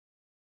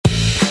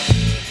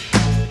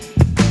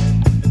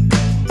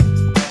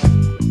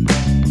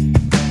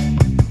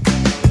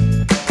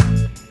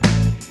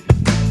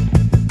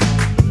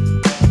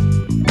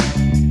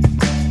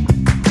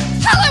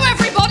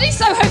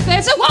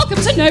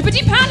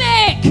Nobody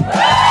panic!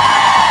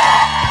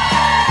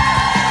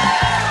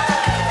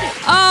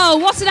 Oh,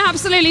 what an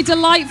absolutely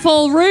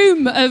delightful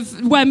room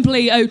of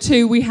Wembley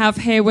O2 we have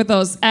here with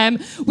us.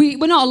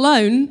 We're not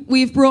alone.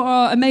 We've brought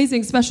our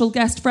amazing special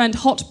guest friend,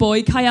 Hot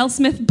Boy, Kyle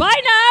Smith.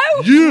 Bye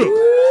now! Yeah!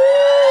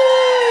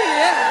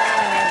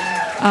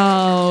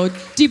 Oh,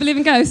 do you believe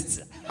in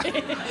ghosts?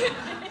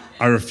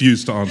 I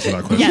refuse to answer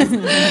that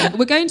question. Yes.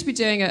 We're going to be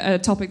doing a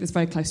topic that's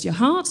very close to your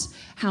heart,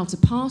 how to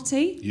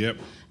party. Yep.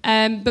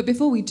 But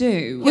before we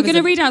do, we're going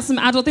to read out some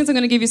adult things. I'm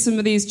going to give you some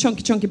of these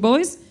chunky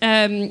boys.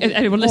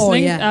 Anyone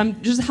listening?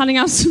 Just handing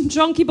out some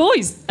chunky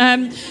boys.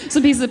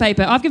 Some pieces of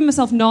paper. I've given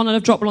myself none and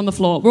I've dropped one on the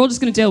floor. We're all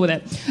just going to deal with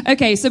it.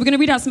 Okay, so we're going to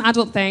read out some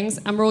adult things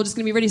and we're all just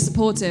going to be really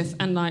supportive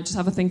and just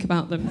have a think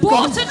about them.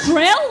 What a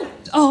drill!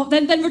 Oh,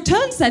 then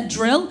return said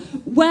drill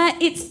where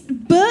it's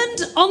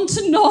burned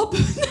onto knob.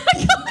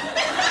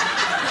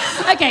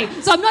 Okay,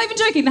 so I'm not even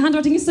joking. The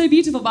handwriting is so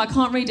beautiful, but I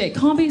can't read it.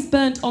 Can't be it's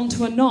burnt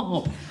onto a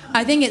knob.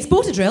 I think it's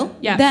bought a drill,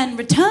 yeah. Then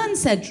return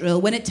said drill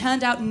when it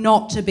turned out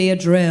not to be a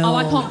drill. Oh,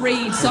 I can't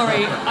read,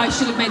 sorry. I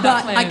should have made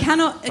that clear. I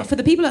cannot, for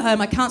the people at home,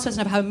 I can't stress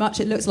enough how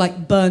much it looks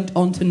like burnt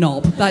onto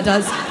knob. That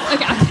does.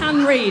 Okay, I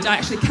can read. I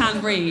actually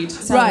can read.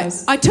 Right.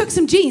 I took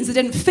some jeans that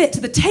didn't fit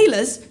to the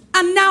tailors,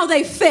 and now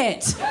they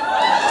fit.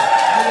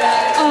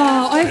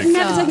 Oh, I've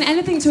never taken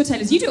anything to a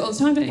tailor's. You do it all the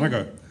time, don't you? My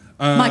go.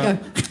 My go.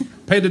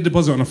 Paid a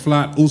deposit on a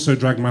flat, also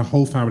dragged my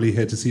whole family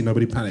here to see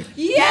Nobody Panic.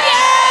 Yes!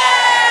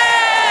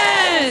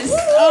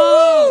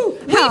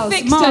 House we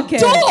fixed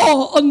market. a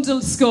door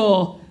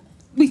underscore.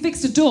 We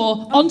fixed a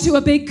door onto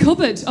a big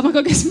cupboard. Oh my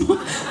God, guess more.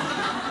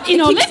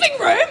 In our living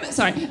room,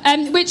 sorry,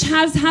 which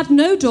has had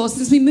no doors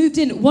since we moved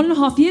in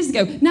 1.5 years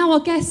ago. Now our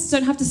guests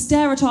don't have to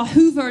stare at our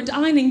Hoover and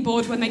ironing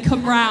board when they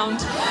come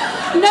round.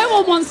 No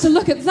one wants to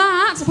look at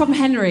that, apart from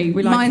Henry.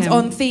 We like Mine's him.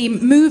 on theme.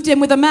 Moved in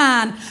with a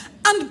man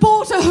and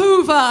bought a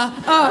Hoover.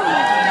 Oh.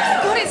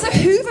 God, it's a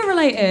Hoover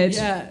related.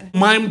 Yeah.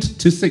 Mimed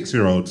to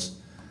 6-year-olds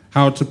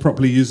how to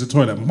properly use the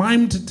toilet.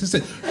 Mimed to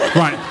 6...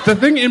 Right, the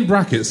thing in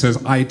brackets says,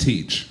 I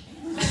teach.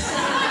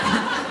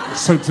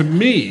 So to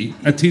me,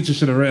 a teacher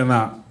should have written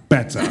that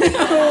better.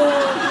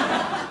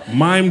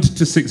 Mimed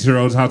to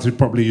 6-year-olds how to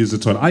properly use the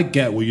toilet. I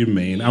get what you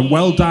mean, and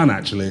well done,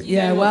 actually.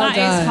 Yeah, well done.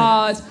 That is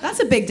hard. That's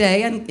a big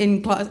day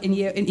in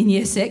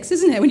year 6,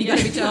 isn't it? When you got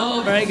to be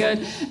told. Oh, very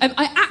good.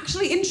 I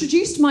actually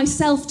introduced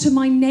myself to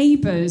my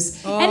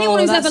neighbours. Anyone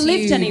who's ever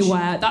lived huge.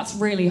 anywhere, that's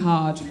really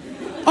hard.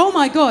 Oh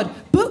my God!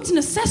 Booked an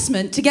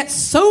assessment to get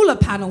solar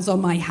panels on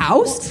my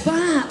house. What's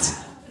that?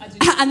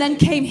 And then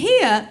came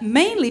here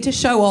mainly to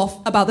show off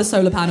about the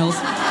solar panels.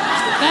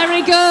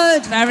 Very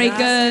good, very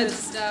good. Good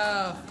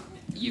stuff.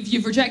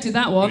 You've rejected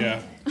that one.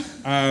 Yeah.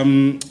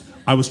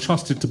 I was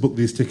trusted to book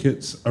these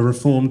tickets. A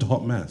reformed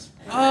hot mess.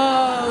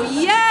 Oh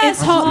yes,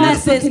 It's hot hard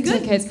messes. booking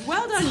Good. tickets.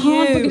 Well done, It's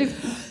hard you. booking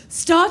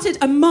Started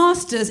a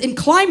master's in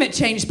climate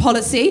change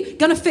policy.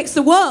 Gonna fix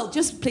the world.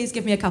 Just please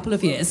give me a couple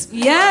of years.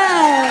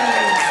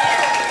 Yeah.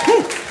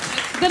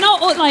 They're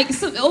not all,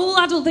 all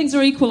adult things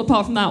are equal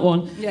apart from that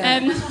one. Yeah.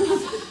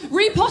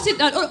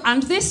 Repotted,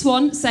 and this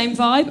one, same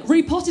vibe.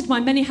 Repotted my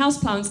many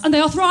houseplants, and they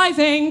are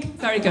thriving.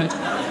 Very good,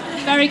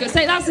 very good. So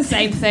that's the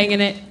same thing,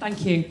 innit?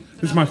 Thank you.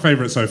 This is my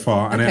favourite so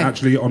far, and it Okay.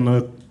 actually on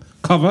the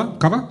cover,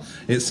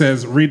 it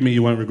says, "Read me,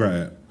 you won't regret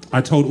it."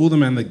 I told all the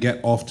men that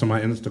get off to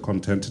my Insta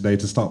content today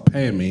to start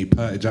paying me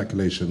per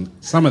ejaculation.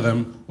 Some of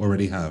them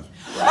already have.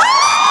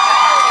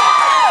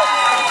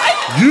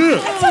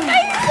 Yeah! It's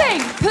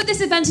amazing! Put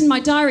this event in my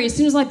diary as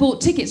soon as I bought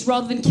tickets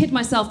rather than kid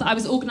myself that I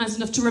was organised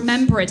enough to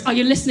remember it. Are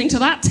you listening to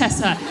that,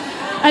 Tessa?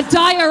 A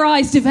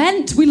diarised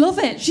event. We love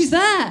it. She's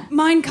there.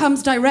 Mine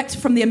comes direct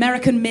from the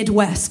American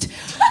Midwest.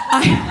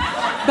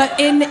 But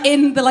in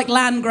the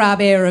land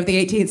grab era of the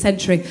 18th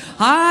century,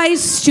 I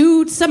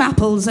stewed some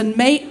apples and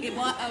made.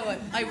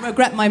 I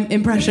regret my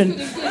impression.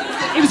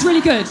 It was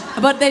really good.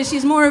 But then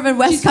she's more of a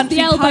West She's got Country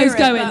the elbows pirate,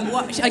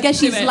 going. I guess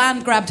she's it.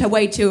 land grabbed her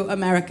way to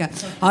America.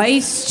 I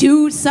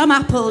stewed some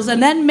apples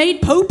and then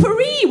made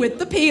potpourri with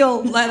the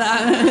peel. Like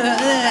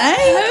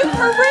that.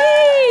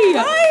 Potpourri!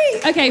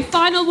 Right. Okay,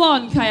 final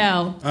one,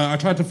 Kyle. I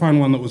tried to find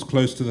one that was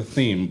close to the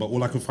theme, but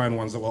all I could find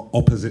ones that were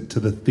opposite to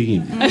the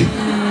theme.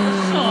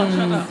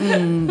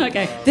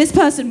 Okay. This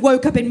person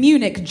woke up in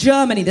Munich,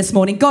 Germany this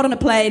morning, got on a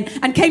plane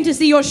and came to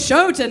see your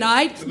show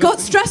tonight, got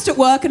stressed at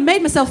work and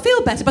made myself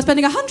feel better by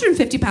spending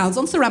 £150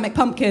 on ceramic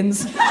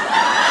pumpkins.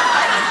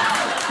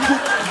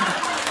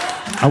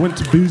 I went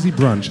to boozy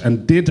brunch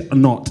and did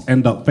not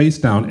end up face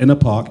down in a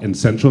park in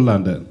central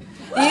London.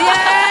 Yeah!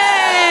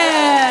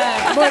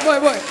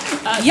 Boy.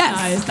 That's Yes.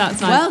 nice, that's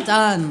nice. Well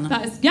done.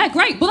 That is, yeah,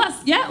 great. Well,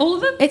 that's, all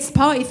of them. It's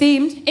party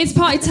themed. It's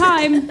party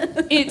time.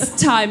 It's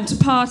time to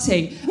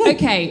party.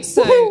 Okay,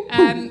 so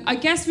I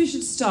guess we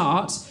should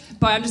start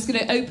by, I'm just going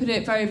to open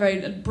it very, very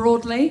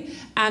broadly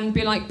and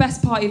be like,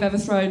 best party you've ever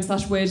thrown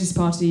 / weirdest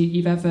party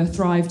you've ever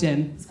thrived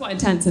in. It's quite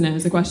intense in it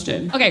as a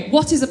question. Okay,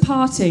 what is a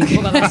party?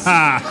 Well, that's...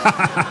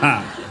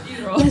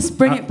 Yes,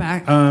 bring it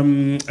back.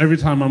 Every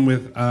time I'm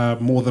with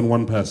more than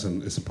one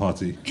person, it's a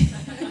party.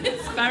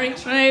 It's very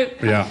true.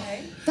 Yeah.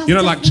 You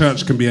know, like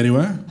church can be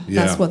anywhere?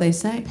 Yeah. That's what they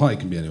say. Party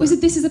can be anywhere. We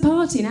said this is a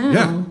party now.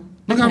 Yeah.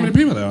 Look how many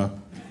people there are.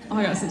 Oh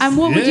my God, And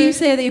what would you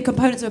say are the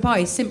components of a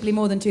party? Simply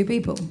more than 2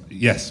 people?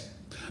 Yes.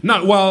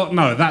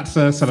 No, that's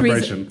a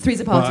celebration. Three's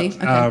a party.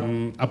 But,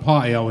 Okay. a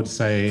party, I would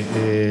say,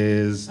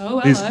 is... Oh,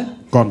 hello. is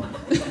gone.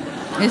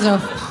 He's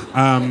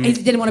off. He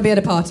didn't want to be at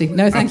a party.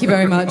 No, thank you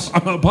very much.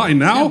 I'm at a party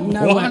now?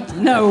 No What?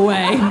 way. No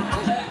way.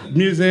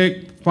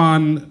 Music,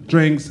 fun,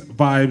 drinks,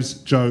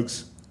 vibes,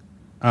 jokes.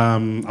 I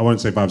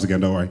won't say vibes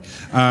again, don't worry.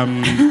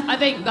 I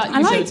think that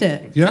I liked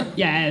it. Yeah?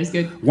 Yeah, it was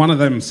good. One of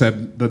them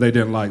said that they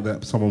didn't like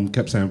that someone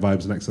kept saying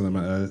vibes next to them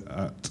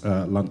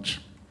at lunch.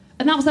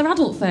 And that was their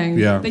adult thing?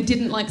 Yeah. They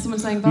didn't like someone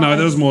saying vibes? No,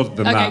 there was more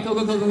than that.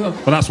 Okay, go.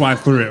 But that's why I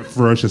threw it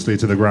ferociously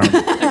to the ground.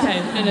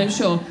 Okay, no,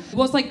 sure.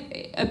 What's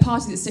like a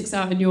party that sticks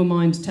out in your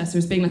mind, Tessa,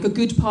 as being like a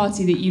good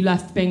party that you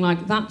left being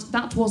like,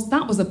 that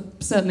was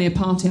certainly a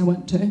party I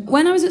went to?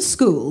 When I was at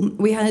school,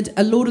 we had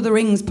a Lord of the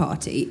Rings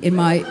party in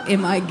my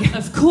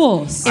Of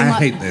course. I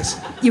hate this.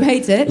 You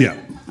hate it? Yeah.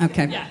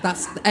 Okay. Yeah.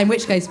 That's in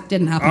which case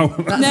didn't happen.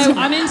 Oh. No,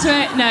 I'm into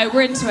it. No,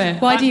 we're into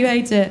it. Why do you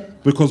hate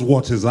it? Because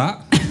what is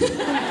that?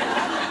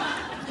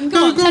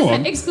 Go on, go Tessa,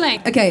 on.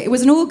 explain. Okay, it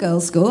was an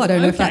all-girls school. I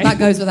don't know if Okay. that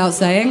goes without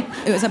saying.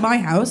 It was at my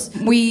house.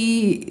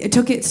 We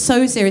took it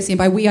so seriously, and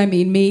by we I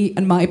mean me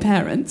and my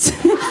parents.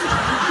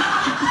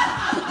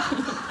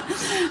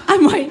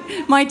 And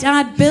my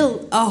dad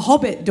built a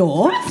hobbit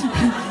door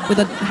with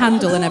a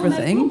handle and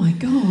everything. Oh my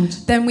God.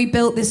 Then we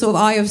built this sort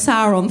of Eye of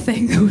Sauron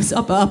thing that was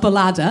up a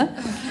ladder.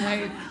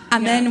 Okay.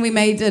 And then we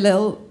made a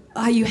little...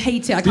 Oh, you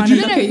hate it. I Did kind you-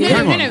 of look at you.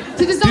 Hang on. No.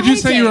 So does that Did you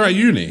hate say it? you were at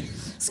uni?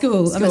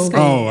 School. I'm at school.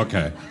 Oh,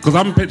 okay. Because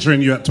I'm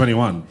picturing you at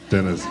 21,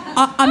 Dinners.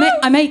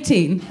 I'm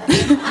 18.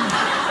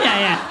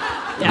 Yeah.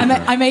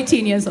 I'm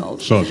 18 years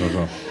old. Sure.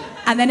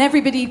 And then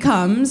everybody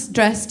comes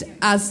dressed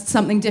as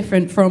something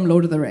different from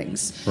Lord of the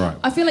Rings. Right.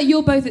 I feel like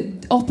you're both at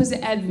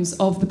opposite ends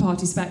of the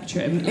party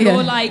spectrum.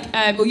 You're Yeah. like,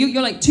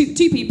 you're like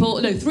three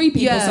people.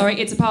 Yeah. Sorry,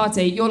 it's a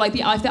party. You're like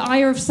if the eye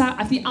of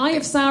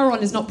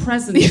Sauron is not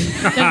present,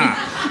 then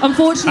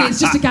unfortunately it's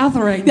just a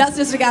gathering. That's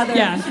just a gathering.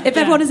 Yeah, If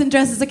yeah. everyone isn't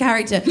dressed as a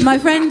character. My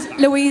friend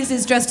Louise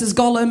is dressed as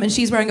Gollum and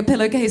she's wearing a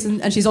pillowcase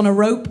and she's on a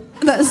rope.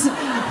 That's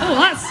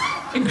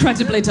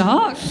incredibly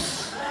dark.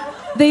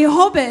 the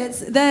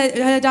hobbits.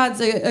 Her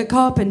dad's a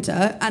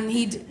carpenter and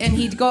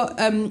he'd got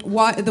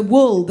the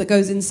wool that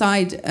goes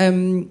inside.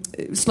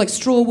 It's like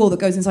straw wool that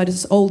goes inside an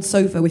old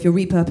sofa if you're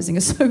repurposing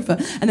a sofa,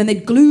 and then they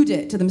glued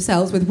it to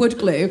themselves with wood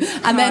glue,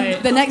 and then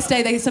Right. the next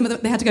day they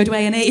had to go to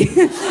A&E.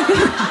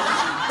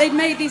 They'd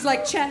made these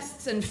like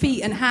chests and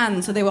feet and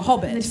hands, so they were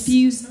hobbits. They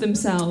fused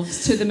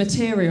themselves to the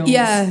materials.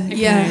 Yeah.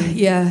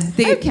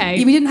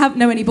 Okay. We didn't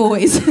know any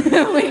boys.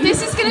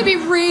 This is going to be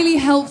really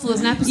helpful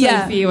as an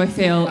episode for you, I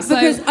feel.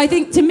 Because I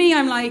think, to me,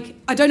 I'm like,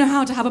 I don't know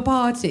how to have a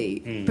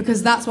party,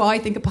 because that's what I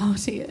think a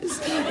party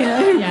is. You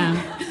know?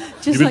 Yeah.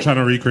 Just You've been like, trying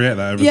to recreate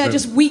that ever since.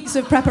 just weeks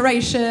of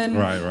preparation.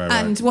 Right.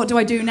 And what do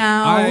I do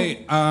now?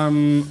 I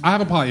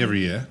have a party every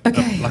year.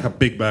 Okay. Like a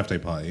big birthday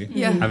party.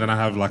 Yeah. And then I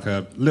have like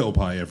a little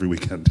party every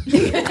weekend.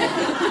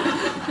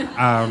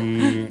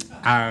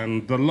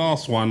 And the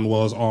last one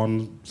was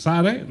on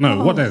Saturday?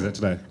 No, what day is it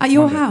today? At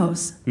your Monday.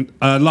 house?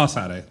 Last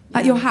Saturday.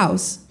 At your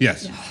house?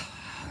 Yes.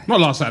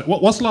 Not last Saturday.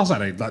 What's last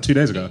Saturday? Like 2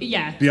 days ago?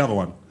 Yeah. The other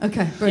one.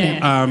 Okay,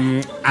 brilliant.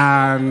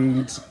 Yeah.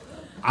 And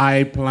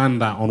I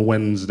planned that on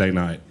Wednesday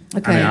night.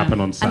 Okay. And it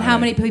happened on Saturday. And how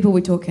many people are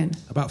we talking?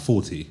 About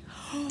 40.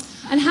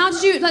 And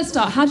let's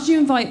start. How did you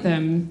invite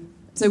them?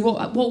 So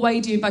what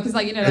way do you invite?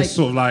 Because It's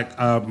sort of like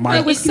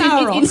my...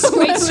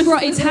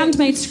 it's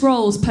handmade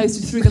scrolls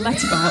posted through the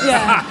letterbox.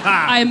 Yeah.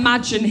 I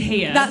imagine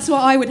here. That's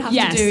what I would have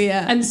yes. to do,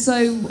 yeah. And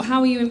so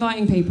how are you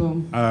inviting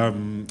people?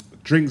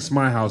 Drinks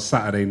my house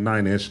Saturday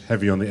 9-ish,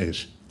 heavy on the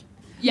ish.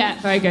 Yeah,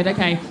 very good.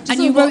 Okay. Just and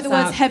on you wrote the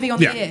WhatsApp. words heavy on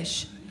Yeah. the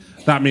ish.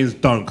 That means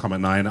don't come at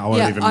 9. I won't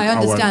Yeah, even... I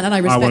understand, and I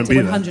won't respect be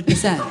it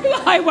there.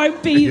 100%. I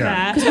won't be Yeah.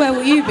 there. Because where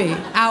will you be?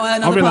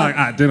 I'll be like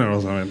at dinner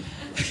or something.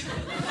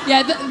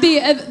 Yeah,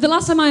 the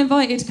last time I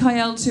invited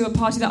Kyle to a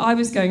party that I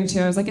was going to,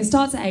 I was like, it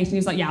starts at 8, and he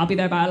was like, yeah, I'll be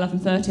there about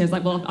 11:30. I was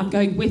like, well, I'm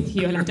going with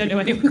you, and I don't know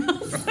anyone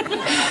else.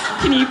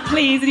 Can you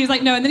please? And he was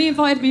like, no. And then he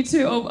invited me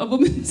to a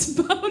woman's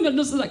and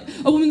just like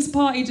a woman's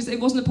party. Just it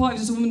wasn't a party, it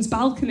was just a woman's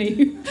balcony.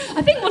 Who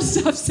I think wanted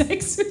to have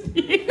sex with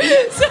you.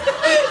 So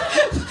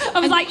I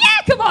was like,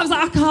 yeah, come on. I was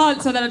like, I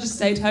can't. So then I just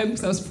stayed home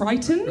because I was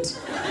frightened.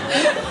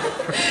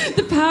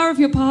 The power of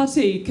your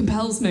party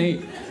compels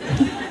me.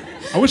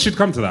 I wish you'd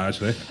come to that,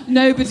 actually.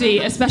 Nobody,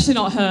 especially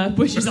not her,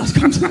 wishes I'd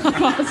come to that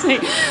party.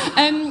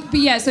 But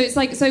yeah, so it's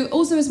like, so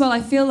also as well, I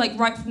feel like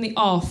right from the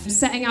off,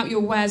 setting out your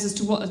wares as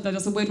to what,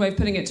 that's a weird way of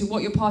putting it, to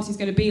what your party's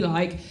going to be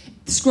like.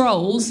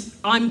 Scrolls,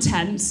 I'm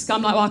tense.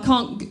 I'm like, well, I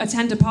can't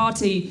attend a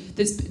party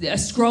that's a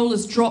scroll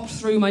has dropped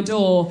through my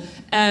door,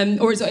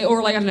 or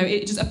like, I don't know,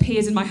 it just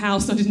appears in my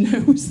house and I didn't know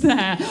it was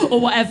there, or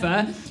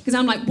whatever. Because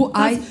I'm like, what?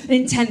 That's an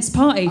intense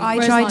party. I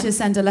Whereas tried like, to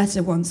send a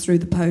letter once through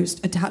the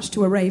post attached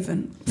to a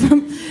raven.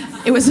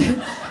 It was...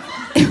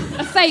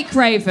 a fake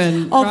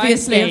raven.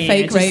 Obviously right? a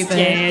fake just, raven.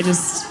 Yeah,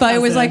 just. But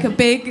it was like a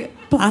big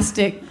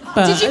plastic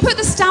bird. Did you put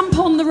the stamp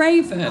on the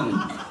raven?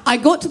 I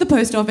got to the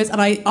post office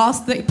and I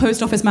asked the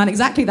post office man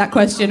exactly that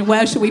question,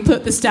 where should we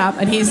put the stamp?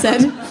 And he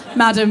said,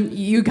 madam,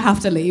 you have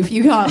to leave.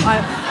 You can't.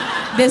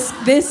 This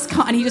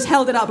can't. And he just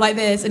held it up like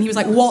this and he was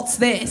like, what's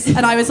this?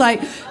 And I was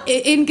like,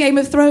 in Game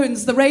of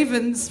Thrones, the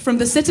ravens from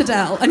the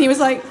Citadel. And he was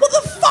like, what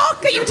the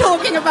fuck are you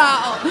talking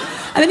about?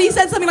 And then he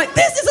said something like,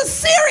 this is a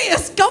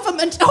serious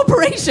government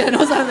operation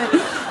or something.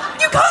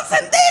 You can't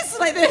send this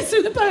like this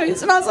through the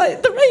post. And I was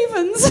like, the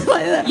ravens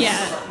like that.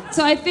 Yeah.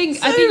 So I think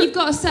you've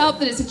got to set up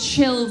that it's a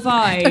chill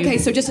vibe. Okay,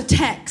 so just a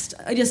text.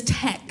 I just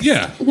text.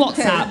 Yeah.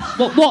 WhatsApp.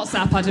 Okay.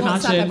 WhatsApp, I'd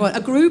imagine. Everyone.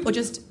 A group or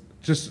just...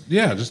 Just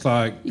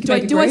like...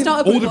 Do I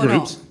start a group all the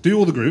groups. Do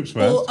all the groups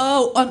first.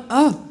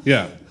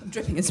 Yeah. I'm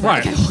dripping in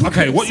sweat. Right.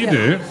 Okay, what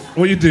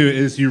you do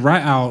is you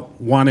write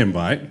out one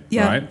invite,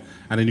 right?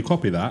 And then you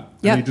copy that,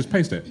 and you just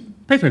paste it.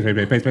 Paste.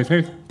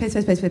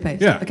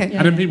 Paste. Yeah. Okay.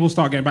 And then people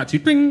start getting back to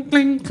you. Cling,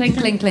 cling. Cling,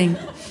 cling, cling.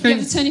 You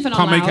have to turn your phone on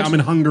Can't make loud. it, I'm in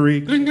Hungary.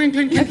 Cling, cling,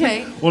 cling.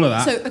 Okay. All of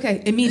that. So,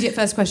 immediate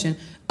first question.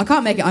 I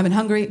can't make it, I'm in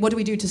Hungary. What do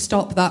we do to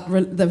stop that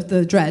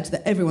the dread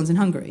that everyone's in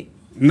Hungary?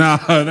 No,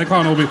 they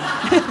can't all be...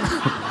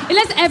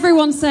 Unless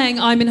everyone's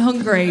saying I'm in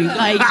Hungary,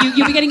 like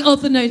you'll be getting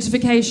other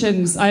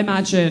notifications, I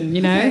imagine,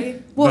 you know?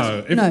 Okay.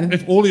 What?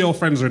 If all of your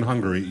friends are in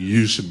Hungary,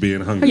 you should be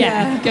in Hungary.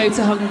 Yeah, go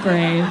to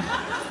Hungary.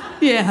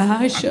 Yeah,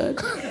 I should.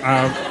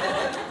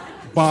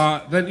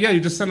 But then, you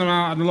just send them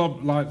out, and a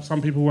lot, like,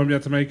 some people won't be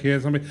able to make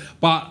it,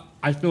 but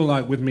I feel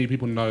like with me,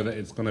 people know that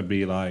it's going to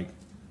be, like...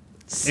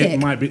 Sick. It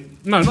might be...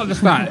 No, not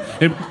just that.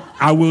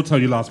 I will tell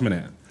you last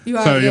minute. You're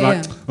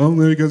like, oh,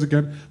 there he goes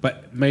again.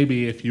 But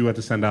maybe if you were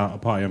to send out a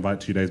party invite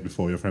 2 days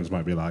before, your friends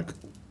might be like,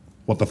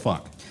 what the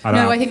fuck?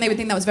 I think they would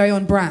think that was very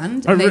on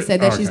brand. And they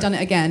said that she's done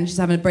it again. She's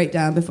having a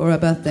breakdown before her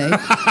birthday.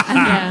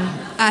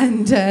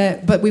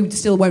 But we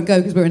still won't go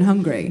because we're in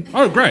Hungary.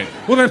 Oh, great.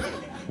 Well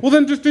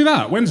then just do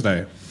that,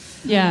 Wednesday.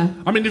 Yeah.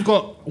 I mean, you've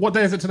got... What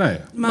day is it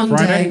today?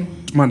 Monday.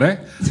 Monday.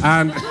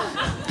 And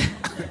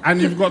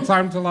you've got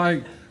time to,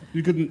 like...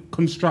 You can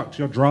construct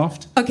your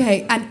draft.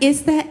 Okay, and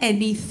is there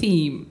any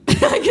theme?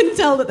 I can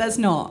tell that there's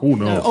not. Oh,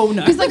 no. Oh,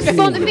 no. Because, like,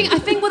 fun, I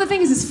think the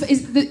thing is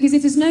if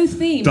there's no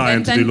theme...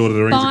 Dying to do Lord of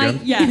the Rings again.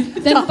 Yeah.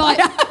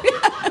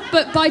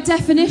 But by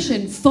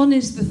definition, fun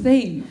is the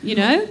theme, you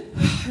know?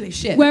 Holy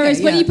shit.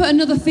 Whereas when you put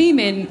another theme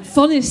in,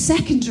 fun is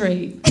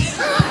secondary.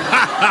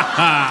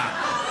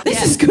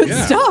 This is good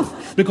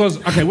stuff. Because,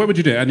 where would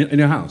you do it? In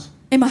your house?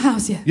 In my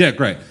house, yeah. Yeah,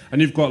 great. And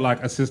you've got,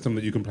 like, a system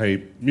that you can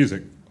play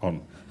music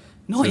on.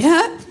 Not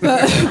yet,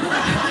 but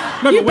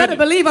you better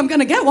believe I'm going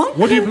to get one.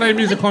 What do you play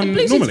music on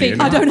normally?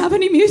 I don't have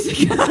any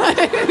music.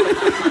 Okay.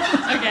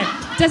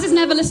 Des has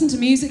never listened to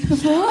music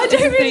before. I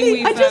don't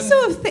really. I just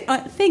sort of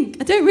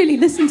think. I don't really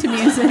listen to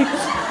music.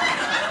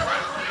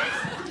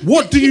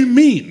 What do you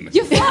mean?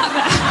 You're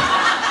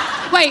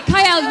fucked. Wait,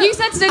 Kyle, you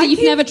said today that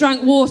you've never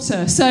drank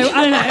water, so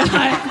I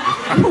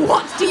don't know.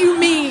 What do you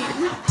mean?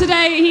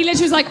 Today, he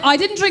literally was like, I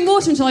didn't drink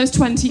water until I was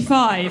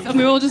 25, and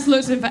we all just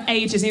looked at him for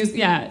ages. And he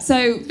was,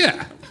 so...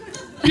 Yeah.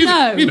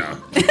 No. You know.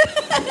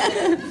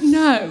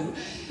 No.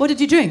 What did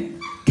you drink?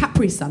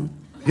 Capri Sun.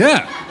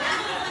 Yeah.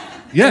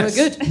 Yes.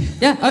 They were good.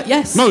 Yeah.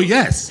 Yes. No.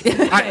 Yes.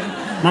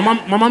 My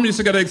mum used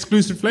to get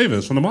exclusive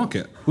flavors from the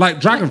market,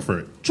 like dragon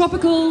fruit.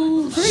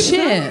 Tropical fruit.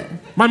 Shit.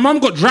 My mum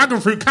got dragon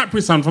fruit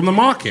Capri Sun from the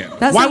market.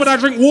 Why would I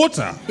drink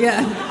water?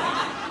 Yeah.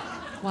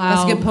 Wow.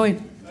 That's a good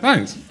point.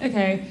 Thanks.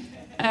 Okay.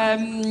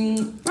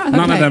 None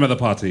of them at the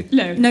party.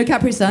 No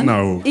Capri Sun?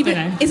 No.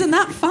 Isn't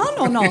that fun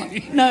or not?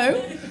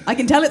 No. I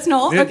can tell it's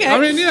not. Okay. I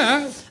mean,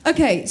 yeah.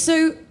 Okay,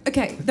 so,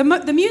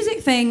 the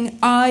music thing,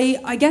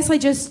 I guess I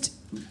just...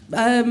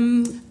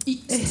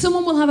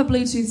 Someone will have a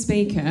Bluetooth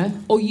speaker,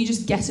 or you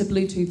just get a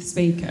Bluetooth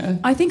speaker.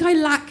 I think I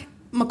lack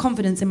my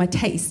confidence in my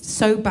taste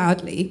so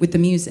badly with the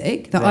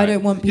music that I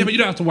don't want people... Yeah, but you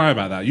don't have to worry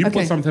about that. You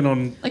put something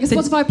on... Like a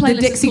Spotify playlist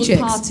the Dixie called Chicks.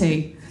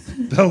 Party.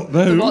 What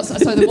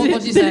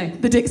did you say?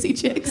 The Dixie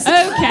Chicks.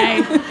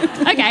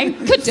 Okay,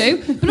 could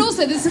do. But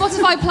also, the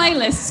Spotify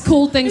playlists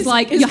called things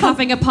like "You're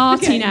having a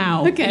party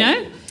now." Okay. You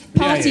know,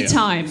 party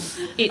time.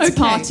 It's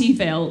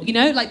Partyville. You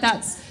know, like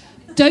that's.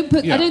 Don't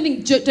put. I don't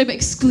think. Don't put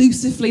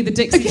exclusively the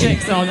Dixie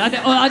Chicks on. I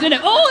don't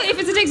know. Oh, if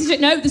it's a Dixie Chick,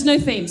 no, there's no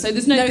theme. So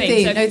there's no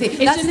theme. So no theme. It's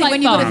That's just the thing. like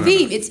When you've got a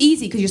theme, it's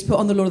easy because you just put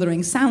on the Lord of the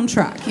Rings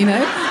soundtrack. You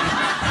know.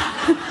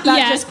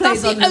 That's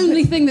the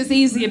only thing that's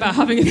easy about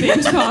having a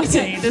themed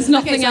party. There's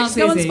nothing else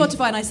go easy. on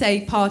Spotify and I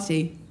say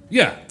party.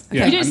 Yeah.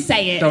 Okay. You just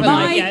say it.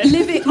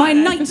 My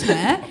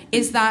nightmare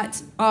is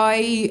that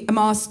I am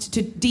asked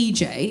to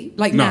DJ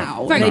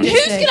now. Who's going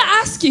to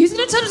ask you? Who's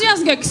going to turn to you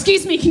and go,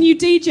 excuse me, can you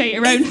DJ at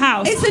your own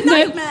house? It's a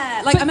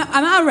nightmare. I'm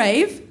at a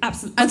rave.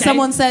 Absolutely. And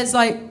someone says,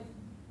 and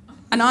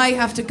I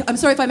have to... I'm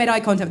sorry if I made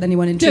eye contact with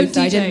anyone in truth.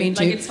 I didn't mean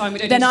to. It's fine, we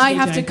don't then need to I DJ.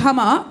 have to come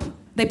up.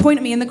 They point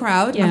at me in the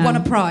crowd. I've won a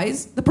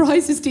prize. The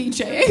prize is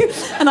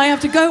DJing. And I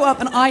have to go up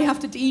and I have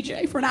to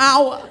DJ for an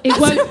hour. That's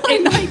my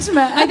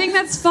nightmare. I think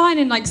that's fine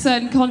in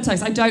certain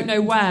contexts. I don't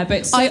know where, but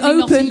it's I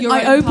open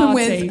open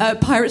with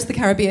Pirates of the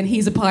Caribbean.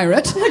 He's a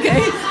pirate.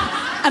 Okay.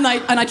 And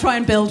I try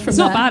and build from It's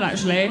there. not bad,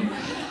 actually.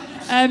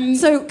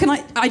 So can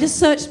I just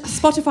search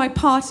Spotify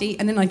party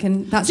and then I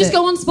can... That's just it.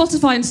 go on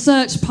Spotify and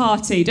search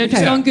party. Don't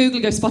just go on Google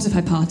and go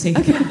Spotify party.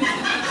 Okay.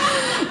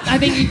 I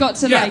think you've got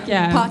to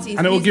parties.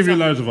 And it will give you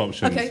loads of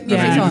options. Okay. And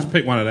then you just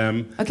pick one of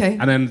them. Okay.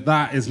 And then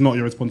that is not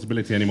your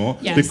responsibility anymore.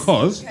 Yes.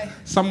 Because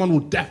someone will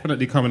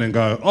definitely come in and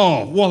go,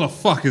 oh, what the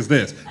fuck is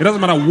this? It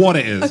doesn't matter what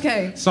it is.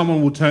 Okay.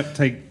 Someone will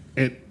take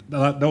it.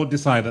 They'll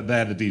decide that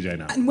they're the DJ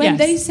now. And when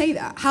they say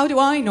that, how do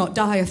I not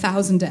die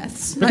 1,000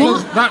 deaths?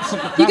 Because that's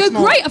you go,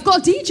 not... great, I've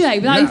got a DJ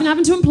without even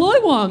having to employ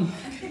one.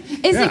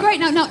 Isn't it great?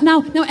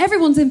 Now,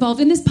 everyone's involved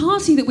in this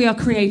party that we are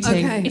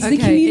creating. Okay, it's the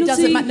community. It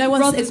doesn't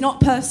matter. It's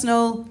not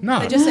personal. No.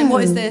 They're just saying,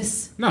 what is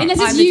this? No. Unless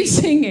it's you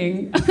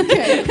singing.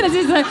 Okay. Unless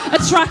it's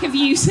a track of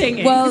you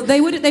singing. Well,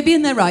 they'd be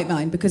in their right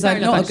mind because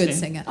I'm not a good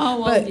singer.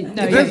 Oh, well,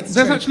 there's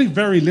actually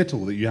very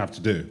little that you have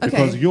to do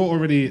because you're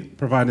already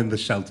providing the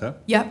shelter,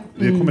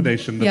 the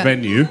accommodation, the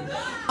venue.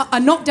 I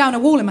knocked down a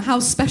wall in my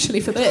house specially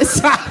for this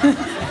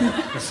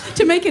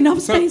to make enough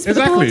space for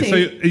the party. So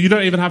you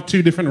don't even have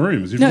two different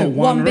rooms. You've got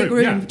one big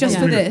room just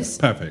for this.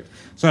 Perfect.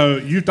 So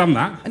you've done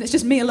that. And it's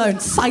just me alone,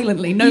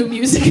 silently, no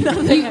music,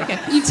 nothing. Okay.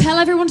 You tell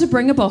everyone to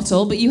bring a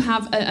bottle, but you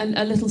have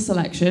a little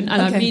selection,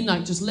 and I mean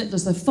like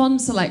just a fun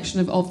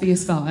selection of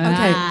obvious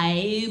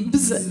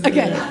vibes.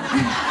 Okay.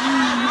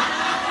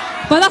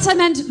 By that I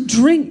meant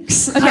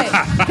drinks. Okay.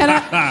 Can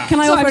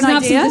I offer an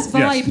idea? This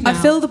vibe now. I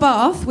fill the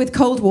bath with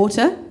cold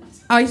water.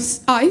 Ice.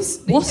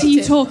 What are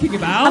you talking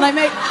about? And I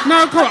make...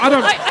 No, come on, I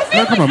don't... I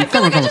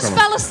feel like I just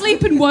fell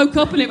asleep and woke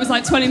up and it was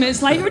like 20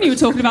 minutes later and you were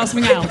talking about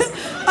something else.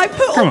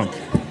 Come on.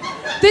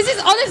 This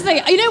is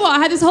honestly, you know what? I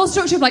had this whole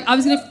structure of like I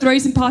was going to throw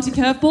some party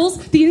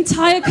curveballs. The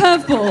entire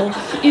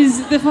curveball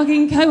is the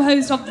fucking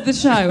co-host of the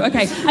show.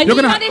 Okay, I knew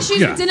you had issues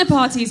with dinner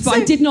parties, but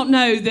I did not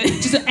know that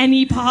just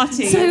any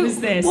party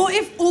was this. What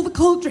if all the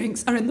cold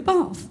drinks are in the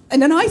bath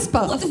in an ice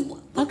bath?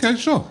 Okay,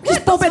 sure.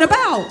 Just bobbing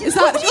about. Is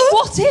that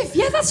what if?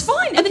 Yeah, that's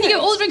fine. And then you get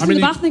all the drinks in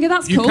the bath and they go,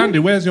 that's cool. You can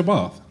do. Where's your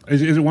bath?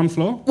 Is it one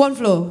floor? One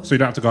floor. So you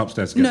don't have to go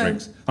upstairs to get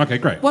drinks? Okay,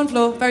 great. One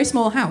floor, very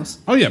small house.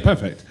 Oh, yeah,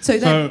 perfect. So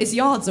then it's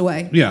yards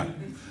away. Yeah.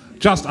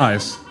 Just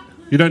ice.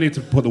 You don't need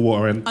to put the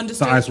water in.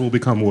 Understood. The ice will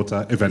become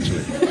water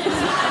eventually.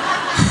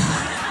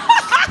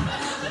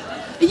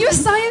 Are you a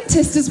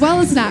scientist as well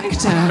as an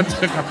actor?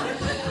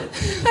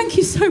 Thank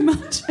you so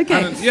much.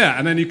 Okay.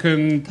 And then you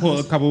can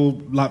put a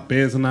couple like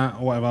beers and that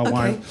or whatever,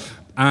 wine.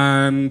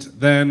 And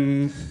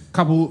then a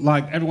couple,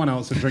 like everyone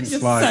else that drinks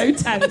You're like...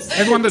 so tense.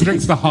 Everyone that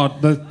drinks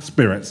the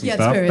spirits and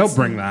stuff, spirits. they'll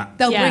bring that.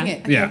 They'll bring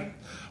it. Okay. Yeah.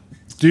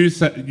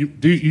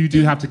 You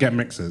do have to get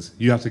mixers.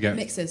 You have to get...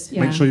 Mixers.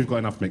 Make sure you've got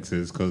enough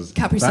mixers because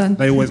Capri-Sun.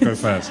 they always go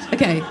first.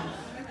 Okay.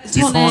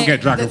 You can't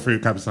get dragon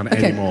fruit Capri-Sun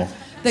anymore.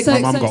 My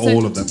mum got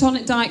all of them.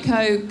 Tonic, Diet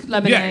Coke,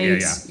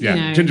 lemonade. Yeah.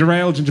 You know. Ginger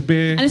ale, ginger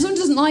beer. And if someone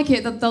doesn't like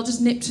it, they'll just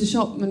nip to the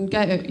shop and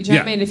go. Do you know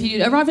what I mean? If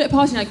you arrive at a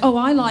party and you're like, oh,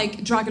 I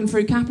like dragon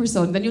fruit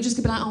Capri-Sun, then you'll just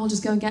be like, oh, I'll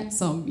just go and get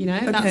some. You know,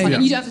 that's like,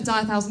 and you don't have to die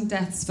 1,000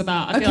 deaths for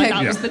that. I feel like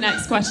that was the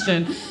next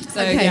question.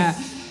 So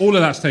all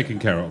of that's taken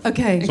care of.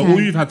 Okay. So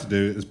all you've had to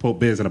do is put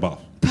beers in a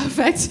bath.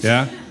 Perfect.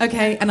 Yeah.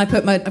 Okay, and I've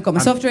got my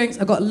soft drinks.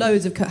 I've got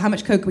loads of. How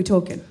much Coke are we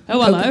talking?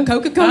 Oh, hello.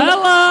 Coca-Cola.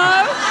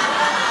 Hello.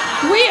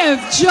 We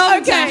have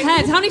jumped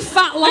ahead. How many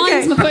fat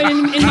lines am I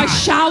putting in my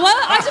shower?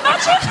 I'd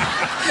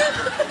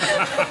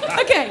imagine.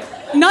 Okay.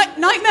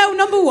 Nightmare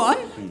number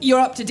 1, you're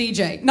up to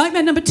DJ.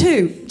 Nightmare number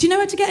 2, do you know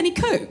how to get any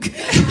Coke?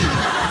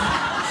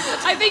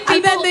 I think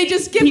and then they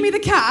just give me the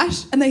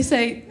cash and they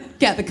say,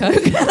 get the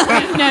Coke.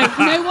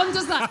 No one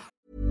does that.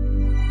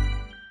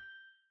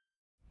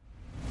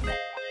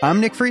 I'm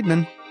Nick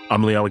Friedman.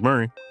 I'm Lee Alec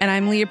Murray. And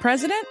I'm Leah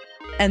President.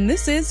 And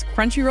this is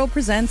Crunchyroll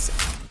Presents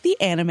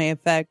The Anime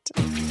Effect.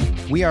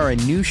 We are a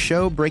new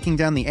show breaking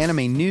down the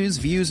anime news,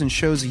 views, and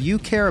shows you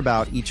care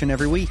about each and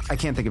every week. I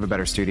can't think of a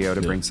better studio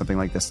to bring something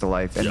like this to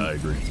life. And I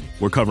agree.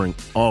 We're covering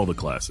all the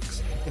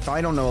classics. If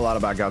I don't know a lot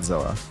about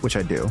Godzilla, which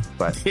I do,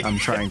 but I'm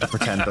trying to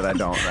pretend that I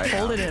don't right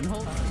Hold it.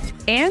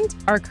 And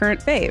our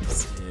current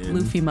faves.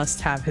 Luffy must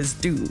have his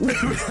due.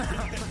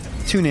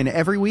 Tune in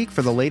every week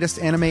for the latest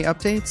anime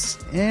updates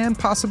and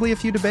possibly a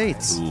few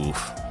debates.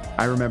 Oof.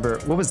 I remember,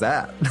 what was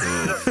that?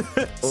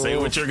 Say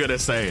what you're going to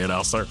say and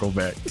I'll circle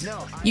back.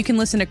 You can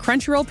listen to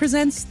Crunchyroll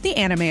Presents The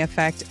Anime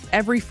Effect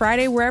every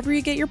Friday wherever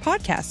you get your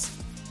podcasts.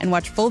 And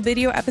watch full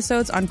video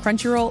episodes on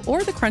Crunchyroll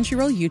or the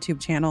Crunchyroll YouTube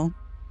channel.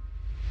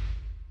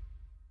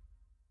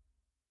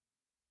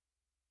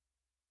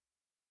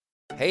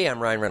 Hey, I'm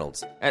Ryan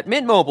Reynolds. At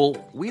Mint Mobile,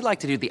 we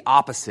like to do the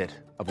opposite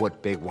of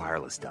what Big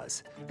Wireless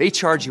does. They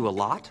charge you a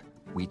lot.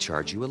 We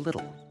charge you a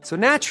little. So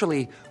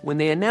naturally, when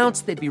they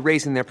announced they'd be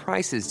raising their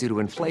prices due to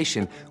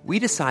inflation, we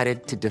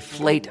decided to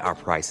deflate our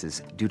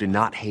prices due to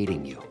not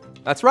hating you.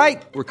 That's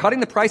right. We're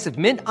cutting the price of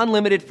Mint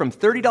Unlimited from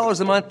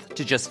 $30 a month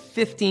to just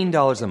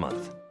 $15 a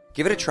month.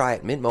 Give it a try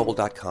at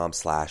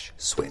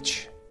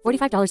mintmobile.com/switch.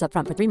 $45 up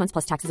front for 3 months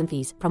plus taxes and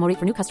fees. Promo rate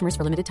for new customers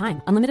for limited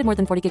time. Unlimited more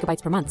than 40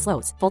 gigabytes per month.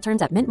 Slows full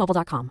terms at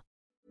mintmobile.com.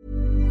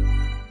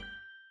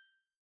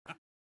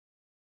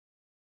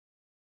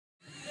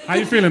 How are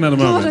you feeling at the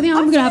moment? I think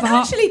I'm going to have a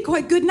heart. Actually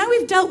quite good. Now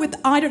we've dealt with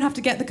I don't have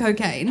to get the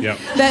cocaine. Yep.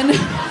 Then...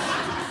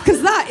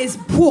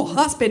 because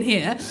that's been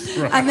here.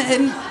 Right. And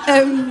then,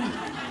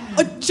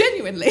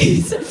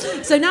 genuinely.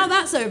 So now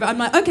that's over. I'm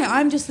like, okay,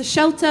 I'm just the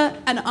shelter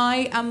and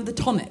I am the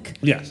tonic.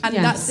 Yes. And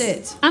that's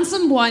it. And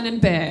some wine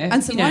and beer.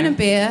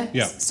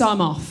 Yeah. So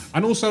I'm off.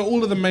 And also,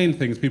 all of the main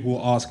things people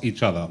will ask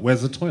each other,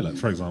 where's the toilet,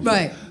 for example?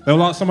 Right.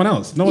 They'll ask someone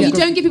else. No You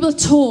don't give people a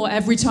tour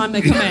every time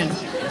they come in.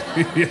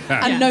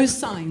 And no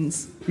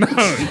signs. No.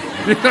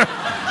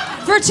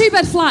 For a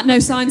 2-bed flat, no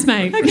signs,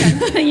 mate.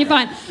 Okay. You're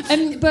fine.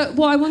 But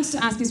what I wanted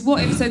to ask is,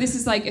 what if, so this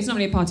is like, it's not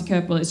really a party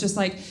curveball, it's just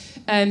like,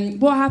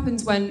 what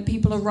happens when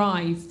people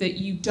arrive that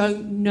you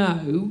don't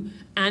know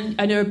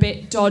and are a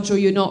bit dodge, or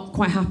you're not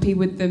quite happy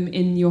with them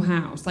in your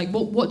house? Like,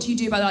 what do you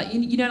do about that?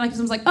 You know, like,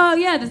 someone's like, oh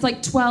yeah, there's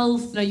like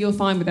 12... No, you're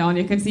fine with it, aren't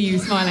you? I can see you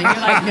smiling. You're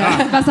like,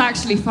 that's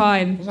actually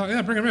fine. I was like,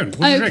 yeah, bring them in. What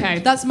do you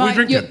drink? That's my...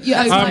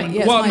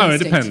 Well, no, it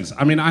depends.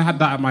 I mean, I had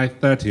that at my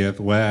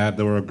 30th, where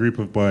there were a group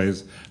of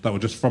boys that were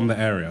just from the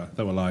area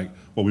that were like,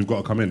 well, we've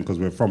got to come in because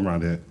we're from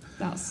around here.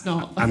 That's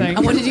not a thing.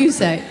 And what did you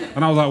say?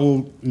 And I was like,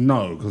 well,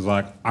 no, because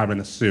like I'm in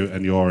a suit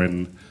and you're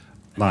in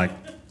like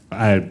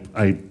a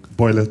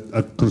boiler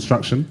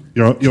construction.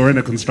 You're in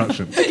a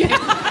construction.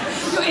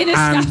 You're in a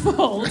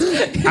scaffold.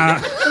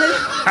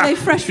 Are they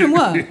fresh from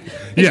work?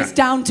 It's just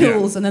down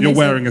tools and then you're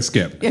wearing a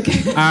skip.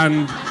 Okay.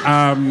 And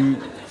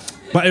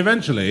but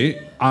eventually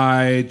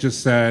I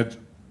just said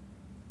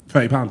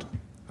 £30.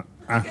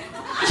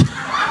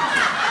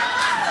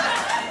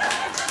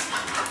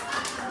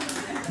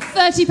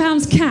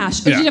 £30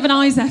 cash, or did you have an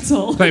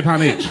Izettle?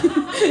 £30 each.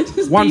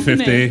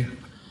 £1.50.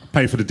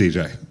 Pay for the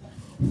DJ.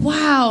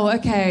 Wow.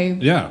 Okay.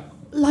 Yeah.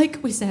 Like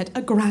we said,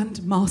 a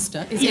grand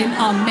master is in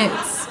our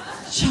midst.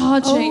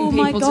 Charging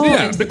people to go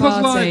into the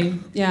party.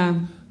 Like,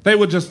 they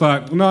were just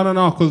like,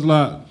 no, because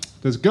like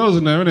there's girls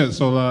in there, innit?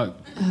 So like,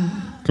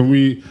 can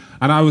we?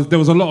 And there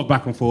was a lot of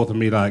back and forth, and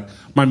me like,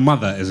 my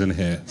mother is in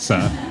here,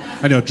 sir,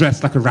 and you're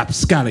dressed like a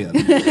rapscallion.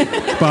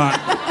 But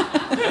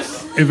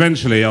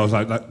eventually, I was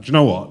like, do you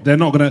know what? They're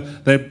not gonna.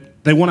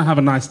 They want to have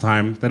a nice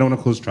time. They don't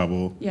want to cause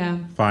trouble. Yeah.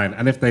 Fine.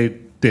 And if they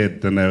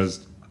did, then there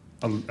was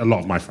a lot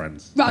of my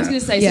friends. Right, I was going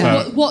to say,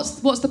 so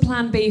what's the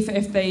plan B for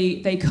if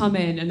they come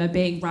in and they're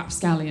being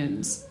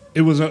rapscallions?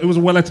 It was a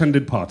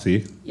well-attended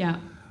party. Yeah.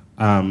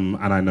 And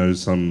I know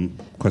some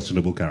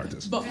questionable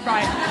characters.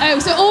 Right. Oh,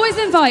 so always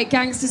invite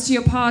gangsters to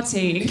your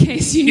party in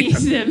case you need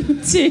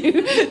them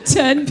to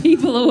turn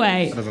people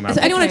away.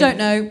 So anyone I don't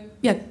know,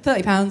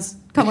 £30.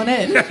 Come on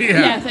in.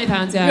 Yeah,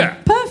 £30, yeah.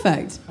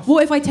 Perfect.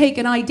 What if I take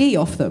an ID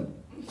off them?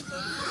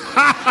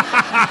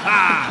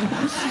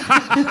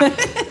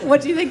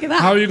 What do you think of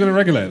that? How are you going to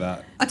regulate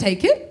that? I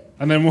take it.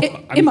 And then what?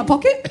 In my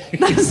pocket.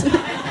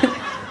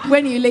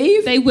 When you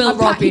leave, they will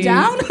rob you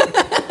down.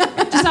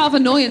 Just out of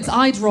annoyance,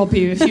 I'd rob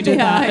you if you did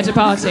that at a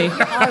party.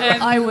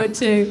 I would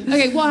too.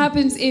 Okay, what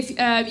happens if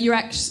your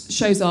ex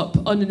shows up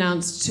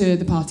unannounced to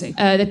the party?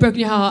 They've broken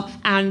your heart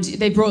and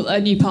they brought a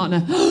new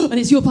partner, and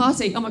it's your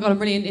party. Oh my god, I'm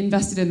really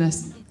invested in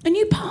this. A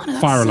new partner?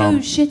 That's fire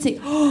alarm. so shitty.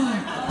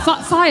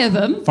 Fire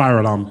them? Fire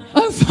alarm.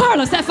 Oh, fire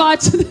alarm. Set fire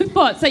to the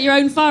what? Set your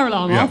own fire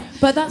alarm off?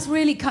 But that's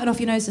really cutting off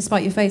your nose to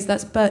spite your face.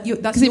 That's your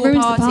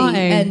ruins party, the party.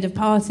 End of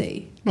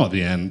party. Not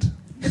the end.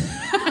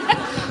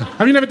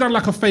 Have you never done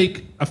like a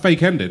fake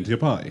ending to your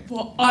party?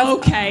 What?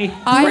 Okay.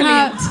 I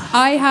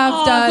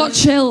have done. I've got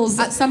chills.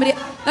 At somebody.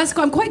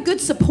 I'm quite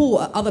good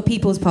support at other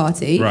people's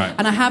party. Right.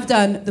 And I have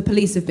done. The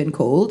police have been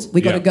called.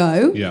 We got to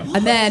go. Yeah.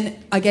 And then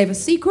I gave a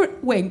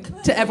secret wink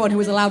to everyone who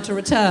was allowed to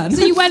return.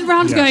 So you went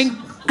round going.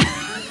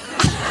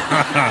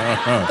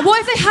 What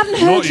if they hadn't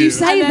heard you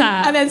say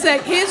that? And then say,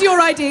 "Here's your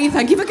ID.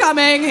 Thank you for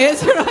coming.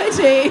 Here's your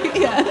ID."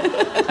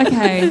 Yeah.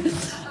 Okay.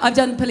 I've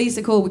done police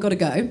are called. We got to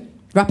go.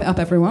 Wrap it up,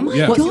 everyone.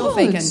 Yeah. What's your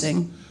fake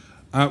ending?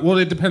 Well,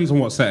 it depends on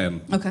what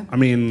setting. Okay. I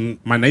mean,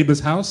 my neighbour's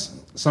house,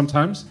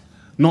 sometimes.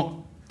 Not...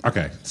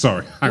 Okay,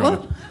 sorry. Hang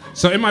on.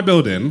 So in my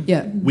building,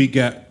 we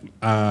get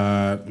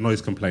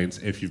noise complaints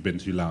if you've been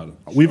too loud.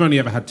 We've only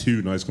ever had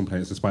 2 noise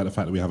complaints, despite the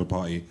fact that we have a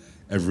party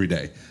every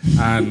day.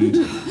 And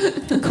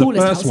the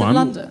coolest house in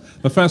London.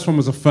 The first one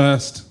was the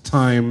first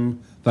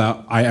time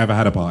that I ever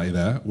had a party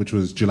there, which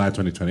was July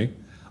 2020.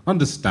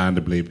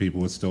 Understandably,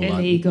 people were still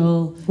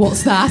illegal. Like...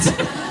 What's that?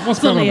 What's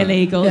fully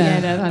illegal.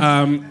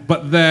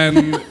 But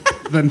then...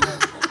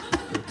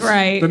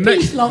 Great. The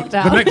next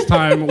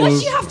time was... Why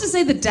do you have to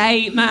say the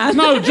date, man?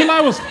 No, July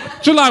was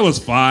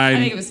fine. I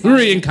think it was fine. We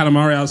were eating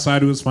calamari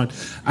outside. It was fine.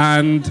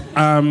 And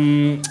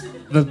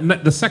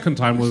the second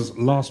time was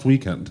last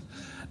weekend.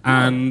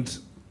 And...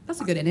 That's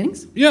a good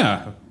innings.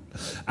 Yeah.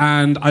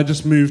 And I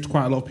just moved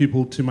quite a lot of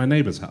people to my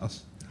neighbour's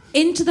house.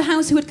 Into the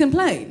house who had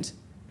complained?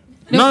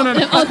 No.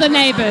 Other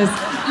neighbours.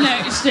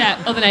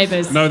 Other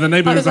neighbours. No, the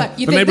neighbour is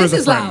you think this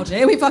is loud?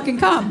 Here we fucking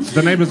come.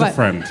 The neighbour's a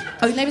friend.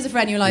 Oh, the neighbour's a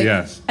friend. You're like,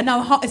 yes. And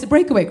now it's a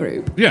breakaway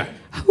group. Yeah.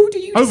 Who do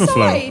you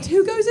Overflow. decide?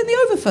 Who goes in the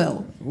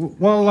overfill?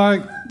 Well,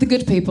 like the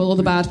good people or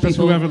the bad people. Just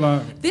whoever,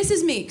 like. This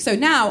is me. So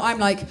now I'm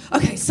like,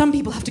 okay, some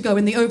people have to go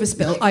in the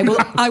overspill.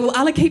 I will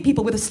allocate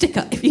people with a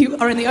sticker if you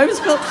are in the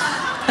overspill.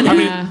 And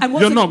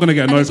you're not going to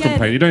get a noise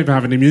complaint. You don't even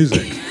have any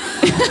music.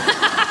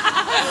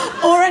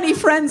 Or any any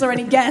friends or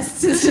any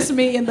guests. It's just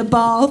me in the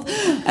bath.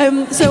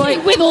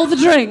 With all the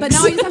drinks. But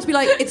now I just have to be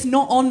like, it's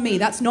not on me.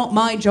 That's not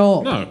my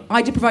job. No.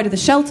 I did provided the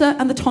shelter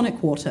and the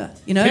tonic water.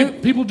 You know.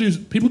 People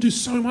do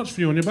so much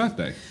for you on your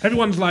birthday.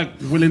 Everyone's like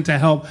willing to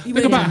help.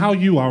 Think about how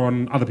you are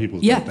on other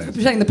people's birthdays.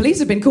 Pretending the police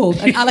have been called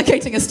and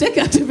allocating a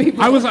sticker to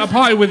people. I was at a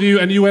party with you,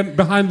 and you went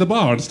behind the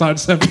bar and started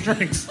serving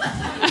drinks.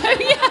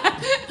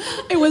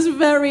 It was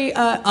very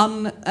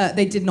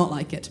they did not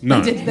like it.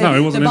 No,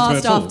 it wasn't. The bar into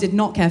it staff at all. did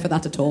not care for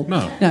that at all.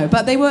 No,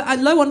 but they were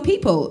low on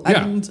people,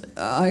 and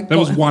there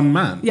was one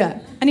man.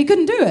 Yeah, and he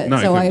couldn't do it,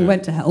 so I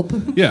went to help.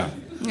 Yeah.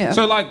 Yeah.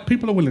 So like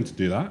people are willing to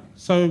do that.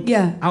 So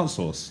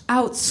outsource.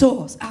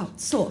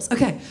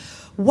 Okay.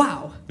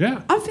 Wow.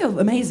 Yeah. I feel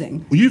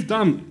amazing. Well,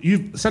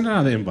 you've sending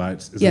out the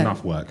invites is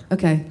enough work.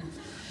 Okay.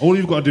 All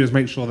you've got to do is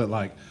make sure that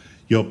like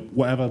your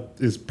whatever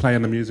is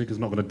playing the music is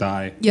not going to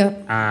die. Yeah.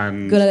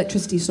 And good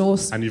electricity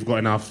source. And you've got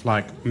enough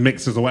like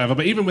mixers or whatever.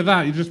 But even with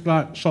that, you just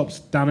like shops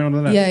down here on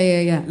the left.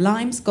 Yeah.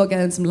 Limes. Got to get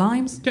in some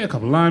limes. Get a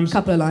couple of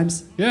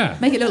limes. Yeah.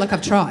 Make it look like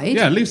I've tried.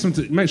 Yeah. Leave some.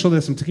 Make sure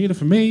there's some tequila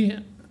for me.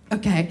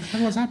 Okay.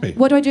 Everyone's happy.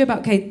 What do I do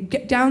about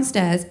get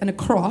downstairs and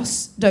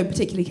across? Don't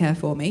particularly care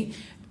for me.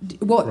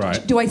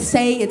 What do I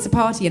say? It's a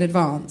party in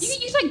advance.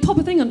 You just like pop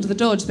a thing under the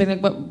door, just being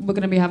like, "We're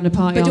going to be having a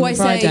party on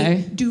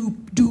Friday." But do I say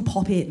do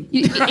pop in?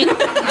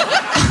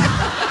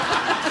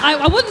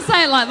 I wouldn't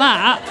say it like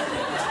that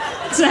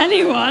to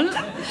anyone.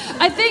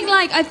 I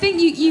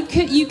think you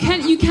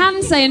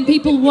can say, and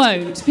people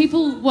won't,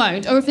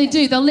 or if they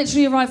do, they'll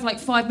literally arrive for like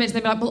 5 minutes.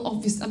 They'll be like, "Well,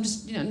 obviously, I'm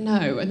just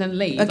no," and then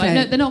leave. Okay. Like,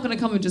 no, they're not going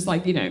to come and just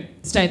like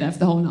stay there for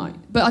the whole night.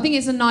 But I think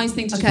it's a nice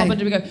thing to just pop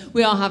under and go,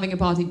 "We are having a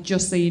party,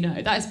 just so you know."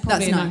 That is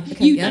probably nice.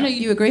 Okay,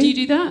 you agree? Do you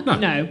do that?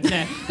 No.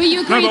 But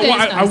you agree No, but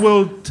that it's I nice.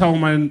 will tell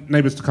my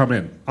neighbours to come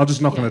in. I'll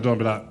just knock on the door and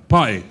be like,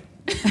 "Party."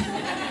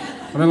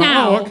 And they're like,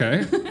 Now. "Oh,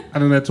 okay."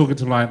 And then they're talking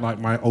to like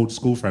my old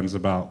school friends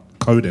about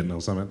coding or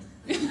something.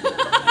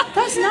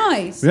 That's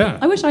nice. Yeah.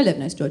 I wish I lived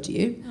next door to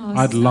you. Oh,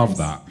 I'd love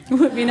that. It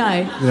would be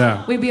nice.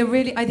 Yeah. We'd be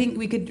I think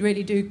we could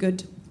really do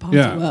good party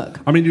work.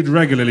 I mean, you'd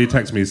regularly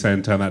text me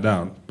saying turn that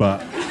down,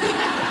 but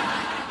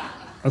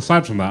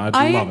aside from that,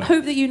 I'd love it. I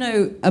hope that you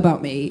know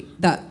about me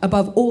that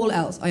above all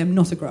else, I am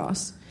not a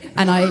grass,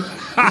 and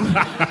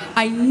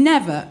I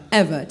never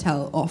ever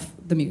tell off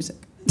the music.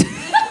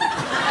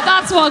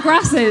 That's what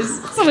grass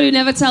is. Someone who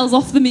never tells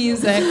off the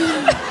music.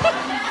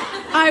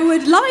 I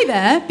would lie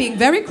there, being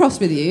very cross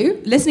with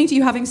you, listening to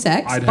you having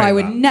sex, but I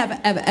would never,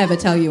 ever, ever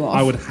tell you off.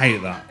 I would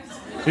hate that.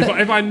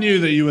 If I knew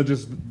that you were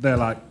just there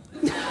like...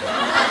 No,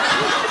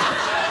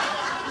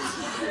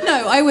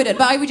 I wouldn't,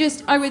 but I would...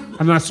 And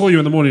then I saw you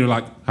in the morning, you were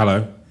like,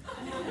 hello.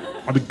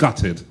 I'd be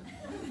gutted.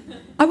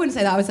 I wouldn't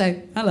say that, I would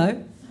say, hello.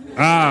 All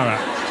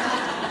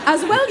right.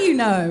 As well you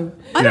know.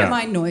 I don't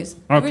mind noise.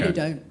 I really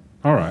don't.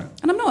 All right.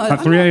 And I'm not...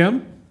 At 3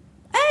 a.m.?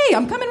 Hey,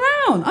 I'm coming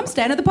round. I'm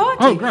staying at the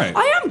party. Oh, great.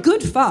 I am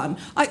good fun.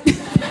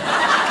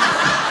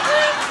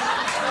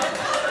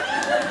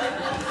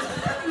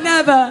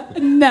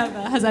 Never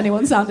has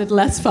anyone sounded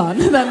less fun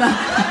than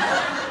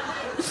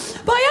that.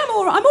 But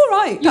I'm all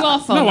right. You are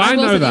fun. No, I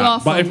know that. But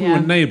fun, if we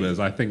were neighbours,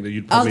 I think that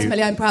you'd probably...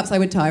 Ultimately, perhaps I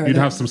would tire of it. You'd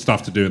have some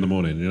stuff to do in the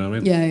morning, you know what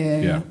I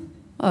mean? Yeah.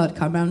 Well, I'd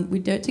come round,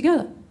 we'd do it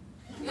together.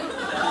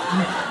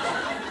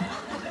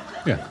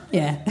 Yeah.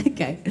 Yeah,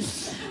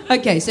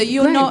 okay, so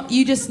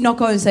you just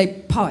knock on and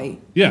say, pie.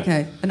 Yeah.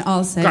 Okay, and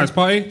I'll say... Guys,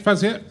 party,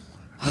 fancy it?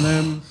 And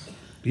then,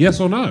 yes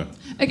or no?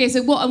 Okay,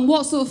 so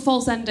what sort of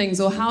false endings,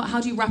 or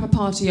how do you wrap a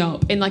party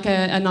up in like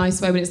a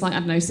nice way when it's like, I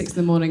don't know, 6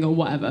 a.m. or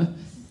whatever?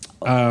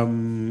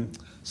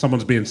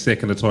 Someone's being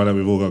sick in the toilet,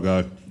 we've all got to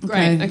go.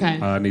 Great,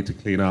 okay. I need to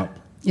clean up.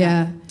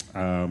 Yeah.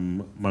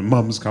 My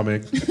mum's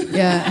coming.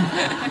 Yeah.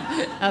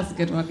 That's a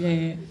good one,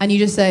 yeah. And you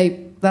just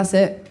say, that's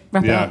it,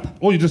 wrap it up.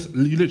 Or you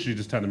literally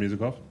just turn the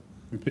music off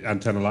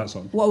and turn the lights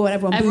on. What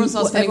everyone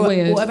starts feeling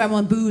weird. What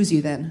everyone boos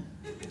you then?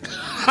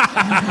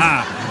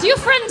 Do your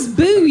friends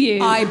boo you?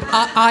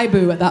 I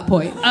boo at that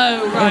point.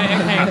 Oh, right,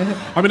 okay.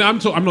 I mean, I'm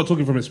not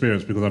talking from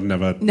experience because I've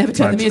never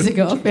turned the music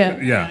off, yeah.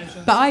 Yeah.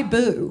 But I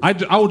boo.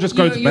 I will just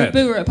go to bed. You're a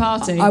booer at a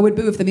party. I would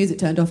boo if the music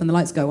turned off and the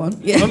lights go on.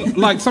 Yeah.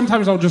 Like,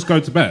 sometimes I'll just go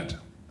to bed.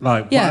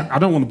 Like, yeah. I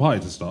don't want the party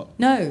to stop.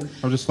 No.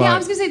 I'm just like... Yeah, I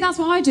was going to say, that's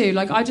what I do.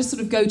 Like, I just sort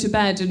of go to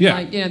bed and,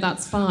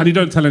 that's fine. And you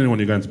don't tell anyone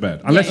you're going to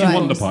bed. Unless you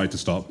want the party to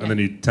stop, and then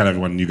you tell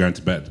everyone you're going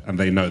to bed, and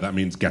they know that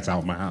means get out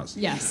of my house.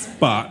 Yes.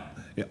 But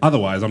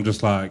otherwise, I'm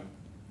just like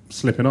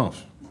slipping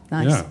off.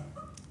 Nice. Yeah.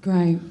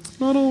 Great.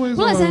 Not always.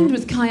 Well, let's end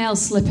with Kyle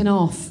slipping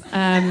off.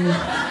 Yeah,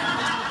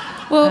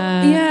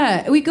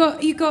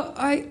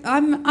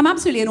 I'm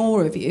absolutely in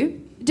awe of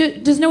you.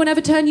 Does no one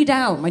ever turn you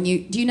down when do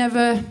you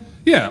never...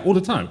 Yeah, all the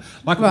time.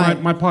 Like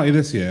my party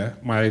this year,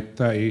 my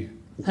 30...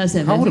 How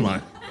old am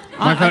I?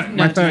 My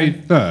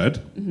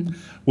 33rd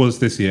was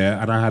this year,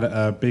 and I had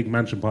a big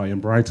mansion party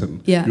in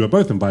Brighton. Yeah. You were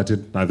both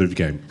invited, neither of you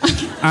came.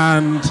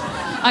 And...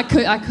 I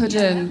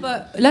couldn't.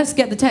 But let's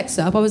get the text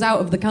up. I was out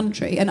of the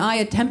country, and I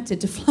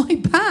attempted to fly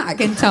back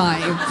in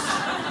time.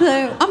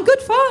 So I'm good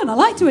fun. I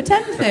like to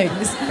attend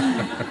things.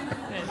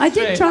 I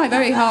did try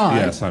very hard.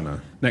 Yes, I know.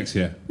 Next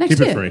year. Next Keep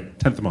year? it free.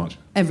 10th of March.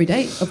 Every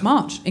day of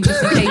March, in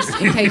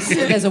case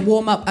there's a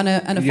warm up and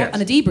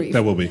a debrief.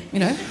 There will be. You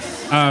know.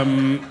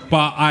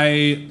 But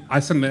I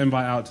sent the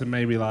invite out to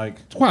maybe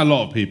quite a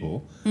lot of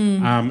people.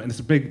 And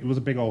it was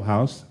a big old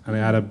house, and it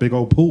had a big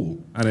old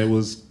pool, and it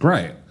was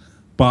great.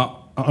 But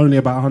only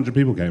about 100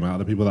 people came out.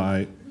 The people that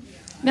I.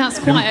 That's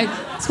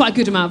quite a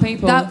good amount of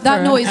people.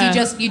 That noise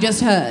you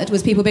just heard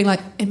was people being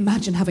like,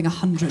 imagine having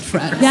 100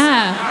 friends.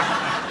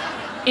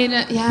 Yeah.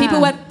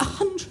 People went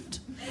 100.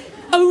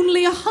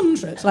 Only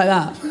 100 like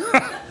that.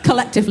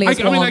 Collectively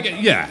as one.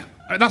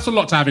 That's a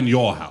lot to have in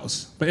your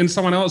house, but in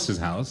someone else's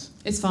house,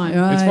 it's fine.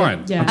 Right. It's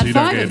fine. Yeah. Until you And don't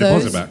 5 get of your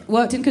those deposit back.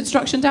 worked in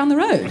construction down the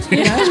road.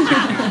 You know?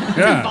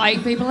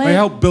 Invite people in. They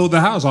helped build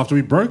the house after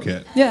we broke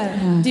it.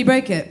 Yeah. Do you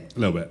break it? A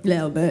little bit.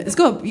 Little bit. It's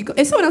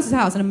someone else's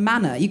house in a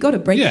manor. You got to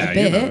break it a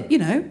bit. You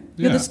know.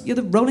 You're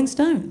the Rolling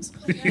Stones.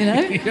 You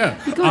know. Yeah.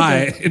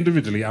 I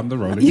individually am the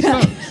Rolling Yeah.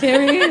 Stones.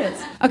 Here he is.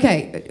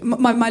 Okay.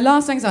 My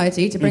last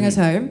anxiety to bring us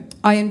home.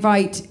 I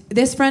invite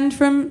this friend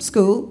from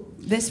school.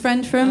 This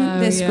friend from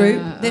this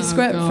group, this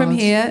group from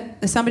here,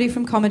 somebody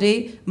from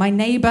comedy, my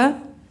neighbour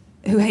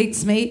who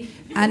hates me,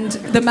 and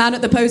the man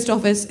at the post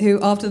office who,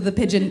 after the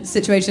pigeon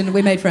situation,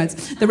 we made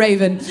friends, the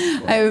Raven.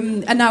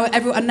 And now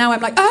I'm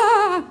like,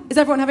 is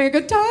everyone having a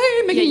good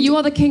time? Yeah, you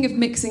are the king of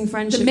mixing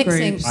friendship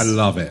groups. I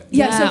love it.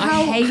 Yeah, so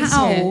I hate it.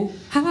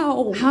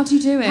 How do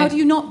you do it? How do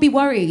you not be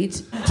worried?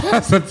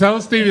 So tell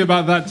Stevie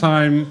about that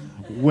time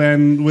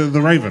when with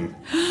the Raven.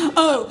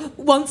 Oh,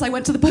 once I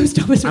went to the post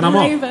office with And I'm the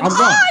off. Raven. I'm gone.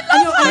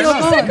 I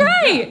love that. It's so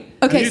great.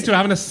 Okay, Okay, you two are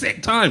having a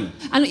sick time.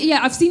 And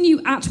yeah, I've seen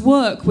you at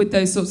work with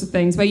those sorts of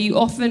things where you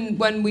often,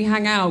 when we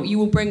hang out, you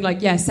will bring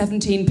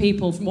 17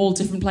 people from all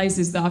different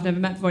places that I've never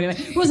met before. You're like,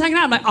 who's hanging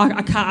out? I'm like,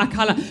 I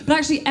can't. But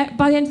actually,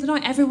 by the end of the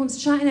night,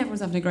 everyone's chatting,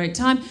 everyone's having a great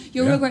time.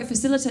 You're a real great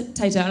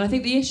facilitator. And I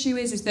think the issue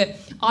is that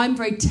I'm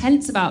very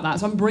tense about that.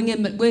 So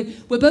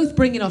we're both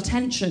bringing our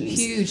tensions.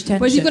 Huge tension.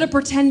 Whereas you've got to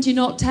pretend you're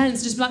not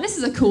tense. Just be like, this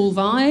is a cool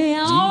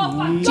vibe. Oh,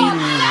 my God.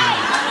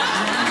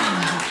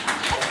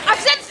 I've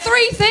said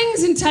 3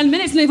 things in 10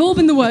 minutes and they've all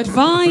been the word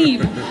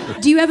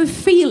vibe. Do you ever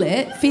feel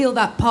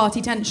that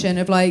party tension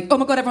of like, oh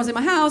my God, everyone's in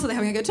my house, are they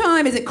having a good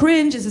time? Is it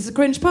cringe? Is this a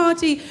cringe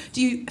party?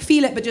 Do you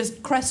feel it but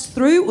just crest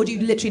through, or do you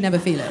literally never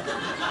feel it?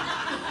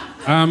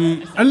 A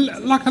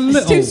little.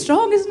 It's too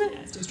strong, isn't it?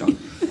 It's too strong.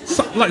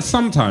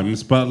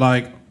 Sometimes, but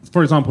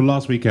for example,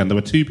 last weekend there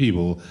were 2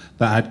 people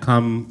that had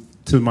come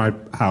to my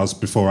house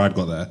before I'd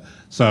got there.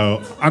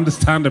 So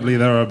understandably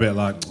they were a bit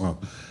like,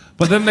 well.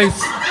 But then they...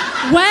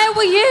 Where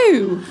were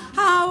you?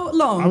 How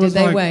long did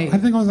they wait? I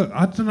think I was at,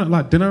 I don't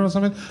know, dinner or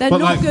something. They're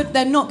not good.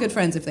 They're not good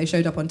friends if they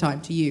showed up on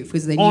time to you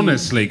because they knew.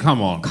 Honestly,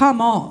 come on.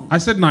 Come on. I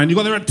said 9. You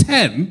got there at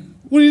 10.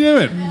 What are you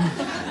doing?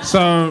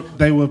 So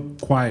they were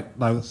quite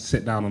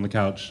sit down on the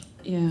couch.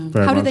 Yeah.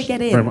 How did they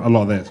get in? A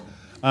lot of this.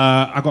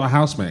 I got a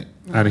housemate,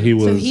 and he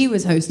was... So he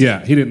was hosting?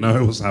 Yeah, he didn't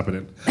know it was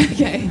happening.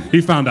 Okay.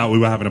 He found out we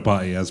were having a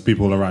party as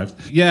people arrived.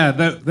 Yeah,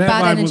 their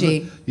Bad vibe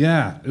energy.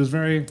 It was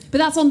very... But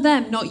that's on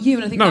them, not you.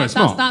 And I think No, it's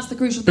not. that's the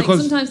crucial thing.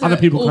 Because Sometimes other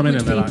there people are come in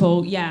awkward and they're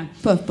people. Yeah.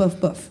 Puff,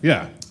 puff, puff.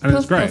 Yeah, and Puff,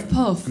 it's great. puff,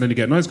 puff. And then you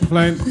get noise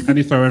complaint, and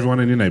you throw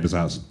everyone in your neighbour's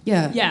house.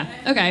 Yeah. Yeah.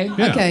 Okay.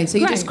 Yeah. Okay, so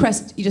you Great. just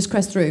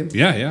crest through.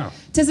 Yeah.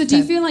 Tessa, do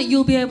you feel like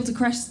you'll be able to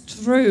crest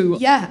through?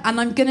 Yeah, and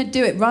I'm going to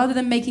do it rather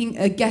than making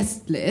a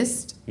guest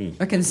list.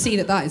 I can see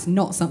that is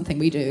not something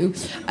we do.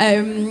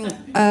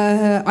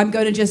 I'm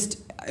going to just,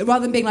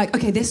 rather than being like,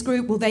 okay, this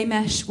group, will they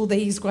mesh? Will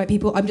they describe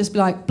people? I'm just be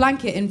like,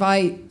 blanket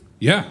invite,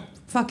 Yeah.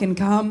 fucking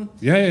come.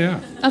 Yeah.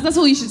 That's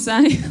all you should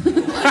say.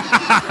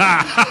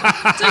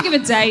 Don't give a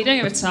date, don't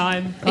give a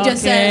time. It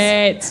just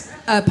says,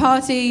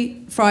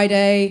 party,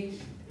 Friday,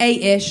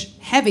 8-ish,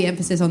 heavy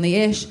emphasis on the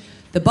ish.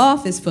 The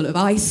bath is full of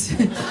ice.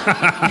 And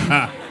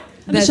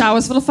the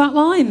shower's full of fat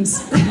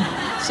lines.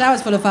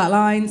 Shower's full of fat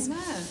lines.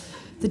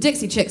 The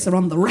Dixie Chicks are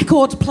on the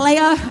record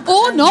player.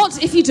 Or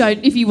not, if you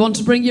want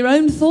to bring your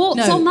own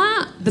thoughts on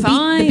that. The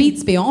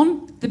beats be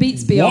on. The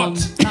beats be on.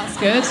 What? That's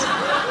good.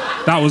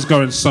 That was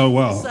going so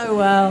well. So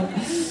well.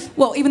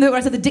 Well, even though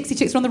I said the Dixie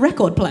Chicks are on the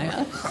record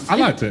player. I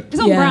liked it. It's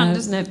on brand,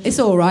 isn't it? It's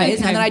all right, isn't it?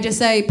 Okay. And then I just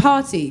say,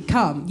 party,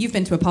 come. You've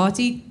been to a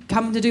party.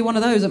 Come to do one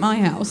of those at my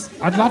house.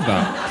 I'd love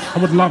that. I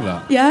would love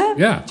that. Yeah?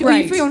 Yeah. Are you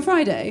Great. free on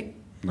Friday?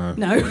 No.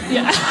 No.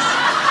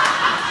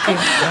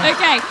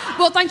 Okay.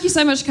 Well, thank you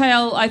so much,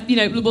 Kyle.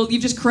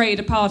 You've just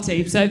created a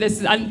party. So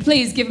and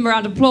please give him a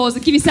round of applause.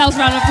 Give yourselves a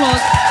round of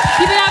applause.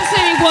 You've been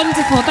absolutely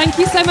wonderful. Thank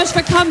you so much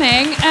for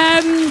coming.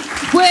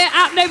 We're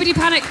at Nobody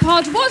Panic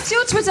Pod. What's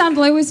your Twitter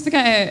handle? I always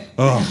forget it.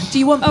 Do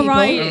you want people? All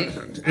right.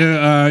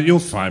 You'll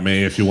find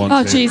me if you want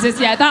Oh, to. Jesus.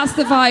 Yeah, that's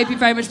the vibe you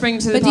very much bring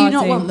to the But do party.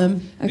 you not want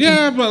them? Okay.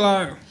 Yeah,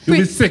 but you'll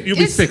be sick. You'll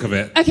be sick of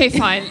it. Okay,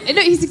 fine.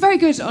 No, he's very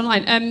good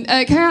online.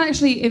 Karen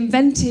actually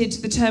invented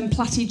the term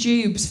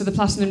platitubes for the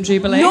Platinum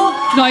Jubilee.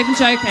 Not even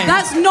joking.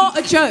 That's not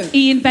a joke.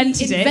 He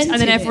invented it,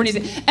 and then everyone used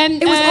it.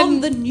 It was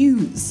on the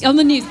news. On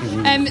the news.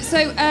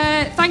 So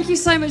thank you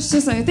so much to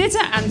Soho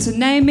Theatre and to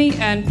Naomi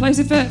and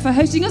Plosive for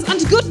hosting us.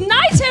 And good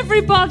night,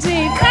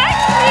 everybody.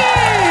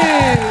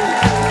 Thank you.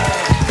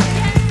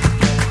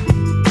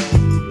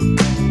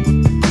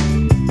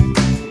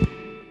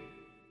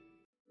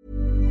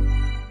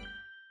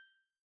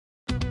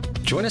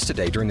 Join us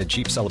today during the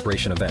Jeep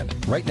Celebration event.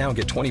 Right now,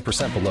 get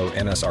 20% below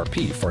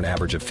MSRP for an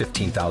average of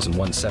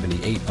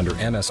 $15,178 under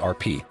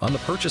MSRP on the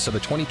purchase of a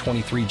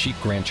 2023 Jeep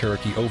Grand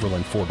Cherokee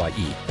Overland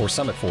 4xE or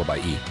Summit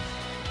 4xE.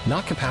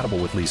 Not compatible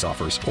with lease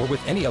offers or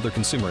with any other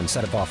consumer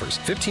incentive offers.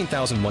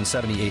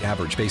 $15,178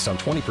 average based on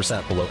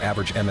 20% below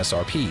average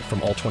MSRP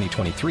from all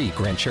 2023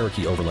 Grand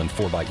Cherokee Overland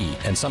 4xE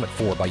and Summit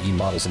 4xE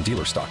models in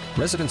dealer stock.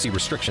 Residency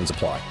restrictions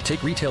apply.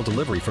 Take retail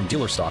delivery from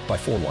dealer stock by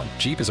 4/1.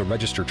 Jeep is a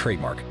registered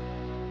trademark.